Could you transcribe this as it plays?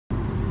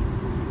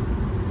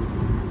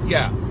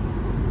Yeah.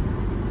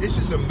 This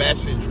is a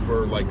message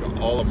for like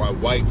all of my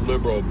white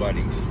liberal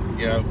buddies,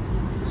 you know.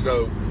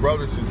 So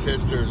brothers and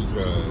sisters,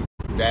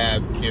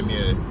 Dav,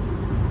 Kimya,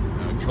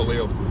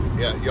 Khalil,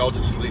 yeah, y'all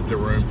just leave the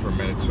room for a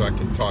minute so I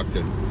can talk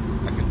to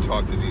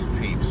these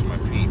peeps, my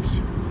peeps,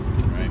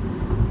 right?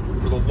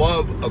 For the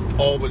love of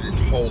all that is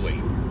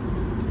holy,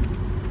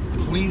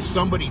 please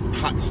somebody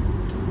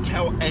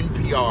tell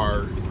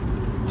NPR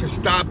to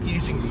stop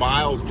using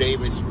Miles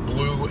Davis'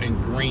 Blue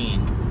and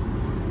Green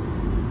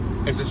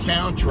as a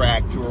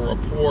soundtrack to a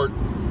report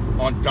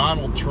on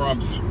Donald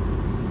Trump's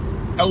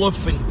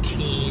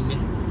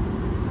elephantine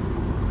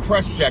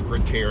press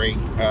secretary,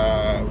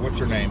 what's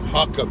her name,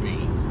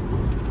 Huckabee.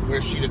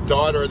 Was she the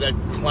daughter of that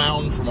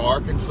clown from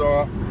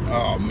Arkansas?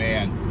 Oh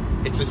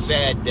man, it's a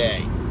sad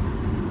day.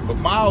 But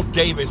Miles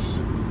Davis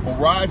will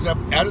rise up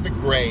out of the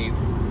grave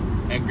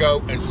and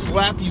go and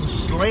slap you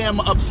slam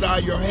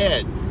upside your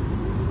head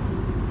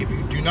if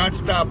you do not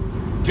stop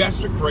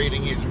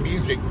desecrating his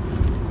music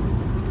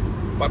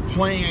by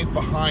playing it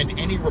behind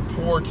any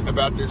reports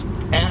about this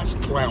ass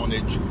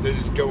clownage that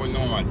is going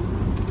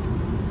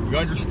on. You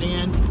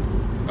understand?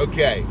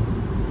 Okay,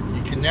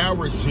 you can now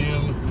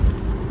resume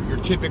your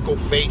typical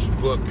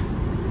Facebook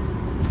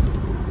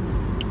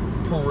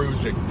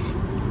perusings.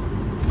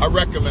 I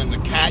recommend the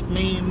cat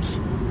memes,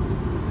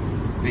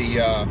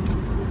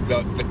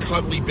 the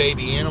cuddly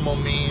baby animal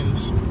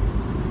memes.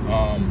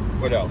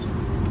 What else?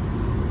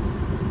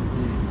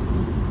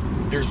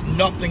 There's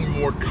nothing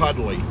more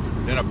cuddly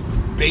than a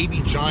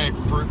baby giant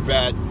fruit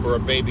bat or a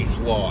baby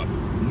sloth.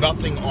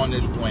 Nothing on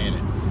this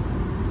planet.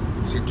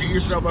 So do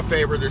yourself a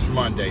favor this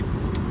Monday.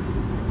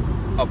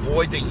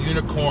 Avoid the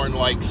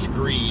unicorn-like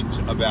screeds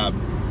about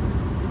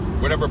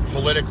whatever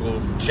political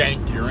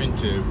jank you're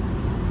into,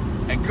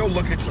 and go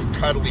look at some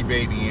cuddly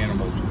baby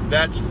animals.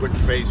 That's what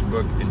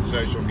Facebook and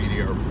social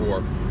media are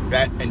for.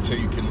 That, and so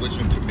you can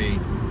listen to me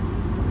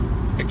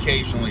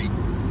occasionally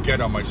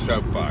get on my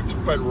soapbox,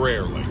 but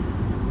rarely.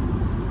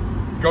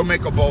 Go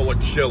make a bowl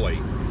of chili.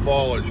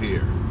 Fall is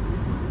here.